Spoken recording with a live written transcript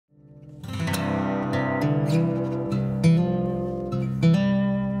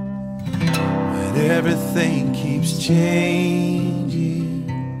keeps changing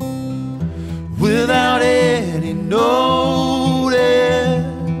without any notice.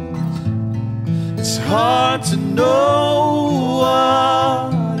 It's hard to know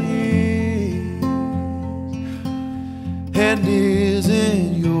what is and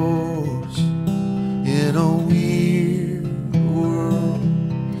isn't yours in a weird world.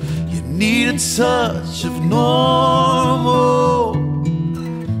 You need a touch of normal.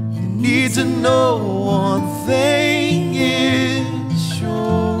 You need to know one thing is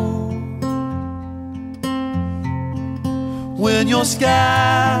sure. When your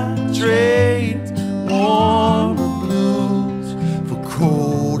sky trades warmer blues for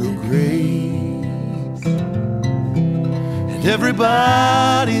colder grays, and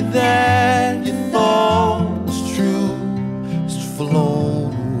everybody that you thought was true is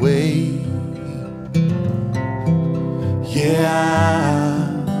flown away.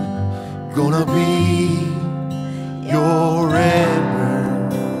 Yeah, I'm gonna be your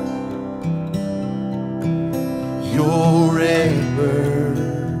Redbird, your Redbird,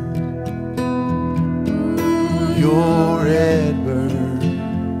 your Redbird.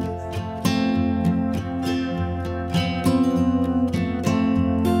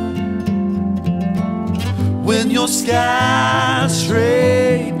 When your skies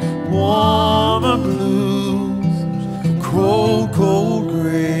trade warmer blues, cold, cold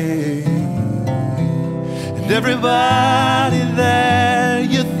gray, and everybody that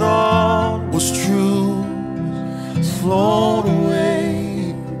you thought was true is flown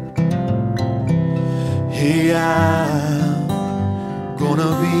away. Hey, I'm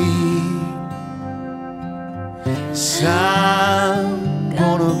gonna be